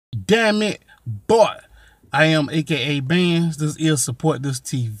Damn it, boy. I am AKA Bands. This is Support This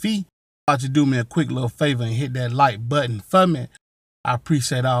TV. Why don't you do me a quick little favor and hit that like button for me? I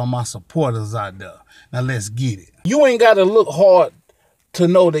appreciate all my supporters out there. Now let's get it. You ain't got to look hard to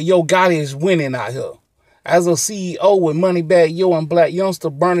know that Yo Gotti is winning out here. As a CEO with Moneybag Yo and Black Youngster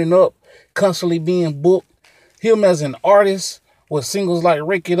burning up, constantly being booked. Him as an artist with singles like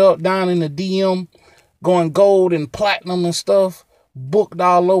Rake It Up, Down in the DM, going gold and platinum and stuff, booked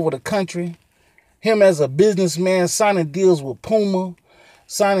all over the country. Him as a businessman, signing deals with Puma,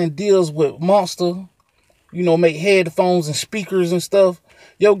 signing deals with Monster, you know, make headphones and speakers and stuff.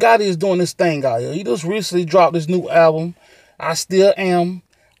 Yo Gotti is doing this thing out here. He just recently dropped this new album, I Still Am,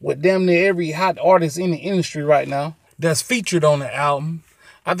 with damn near every hot artist in the industry right now that's featured on the album.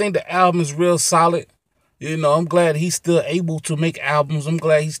 I think the album is real solid. You know, I'm glad he's still able to make albums. I'm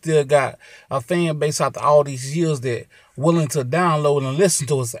glad he still got a fan base after all these years that willing to download and listen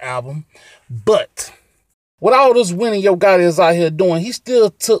to his album. But with all this winning Yo Gotti is out here doing, he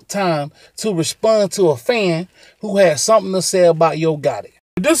still took time to respond to a fan who had something to say about Yo Gotti.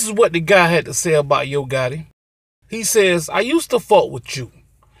 This is what the guy had to say about Yo Gotti. He says, I used to fuck with you,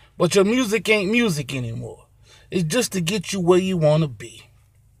 but your music ain't music anymore. It's just to get you where you want to be.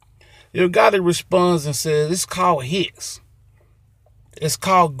 Yo Gotti responds and says, it's called hits. It's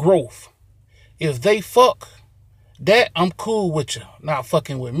called growth. If they fuck, that I'm cool with you, not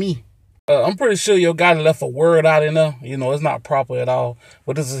fucking with me. I'm pretty sure Yo Gotti left a word out in there. You know, it's not proper at all,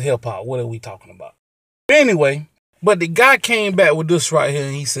 but this is hip hop. What are we talking about? Anyway, but the guy came back with this right here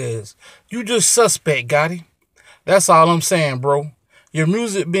and he says, you just suspect, Gotti. That's all I'm saying, bro. Your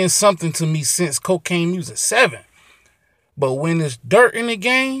music been something to me since Cocaine Music 7. But when there's dirt in the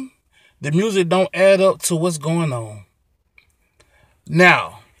game, the music don't add up to what's going on.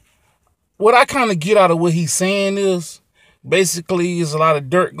 Now, what I kind of get out of what he's saying is, basically, there's a lot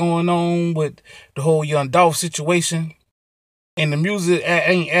of dirt going on with the whole Young Dolph situation. And the music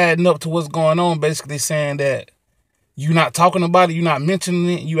ain't adding up to what's going on, basically saying that you're not talking about it, you're not mentioning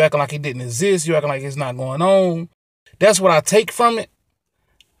it, you acting like it didn't exist, you acting like it's not going on. That's what I take from it.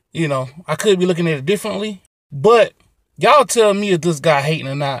 You know, I could be looking at it differently. But y'all tell me if this guy hating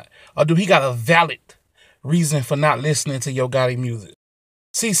or not, or do he got a valid reason for not listening to Yo Gotti music?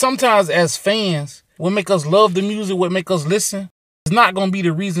 See, sometimes as fans, what make us love the music, what make us listen, it's not going to be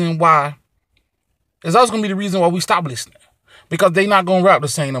the reason why. It's also going to be the reason why we stop listening. Because they not going to rap the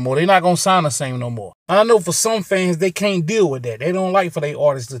same no more. They not going to sound the same no more. And I know for some fans, they can't deal with that. They don't like for their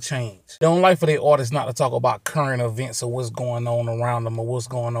artists to change. They don't like for their artists not to talk about current events or what's going on around them or what's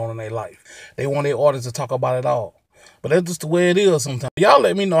going on in their life. They want their artists to talk about it all. But that's just the way it is sometimes. Y'all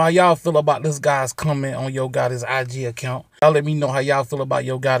let me know how y'all feel about this guy's comment on Yo Gotti's IG account. Y'all let me know how y'all feel about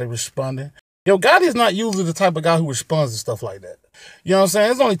Yo Gotti responding. Yo Gotti is not usually the type of guy who responds to stuff like that. You know what I'm saying?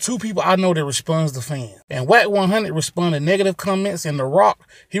 There's only two people I know that responds to fans. And Wack 100 respond to negative comments, and The Rock,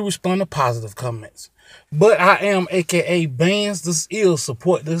 he respond to positive comments. But I am AKA Bands. This is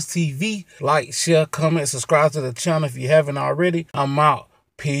Support This TV. Like, share, comment, subscribe to the channel if you haven't already. I'm out.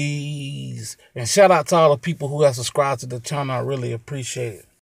 Peace. And shout out to all the people who have subscribed to the channel. I really appreciate it.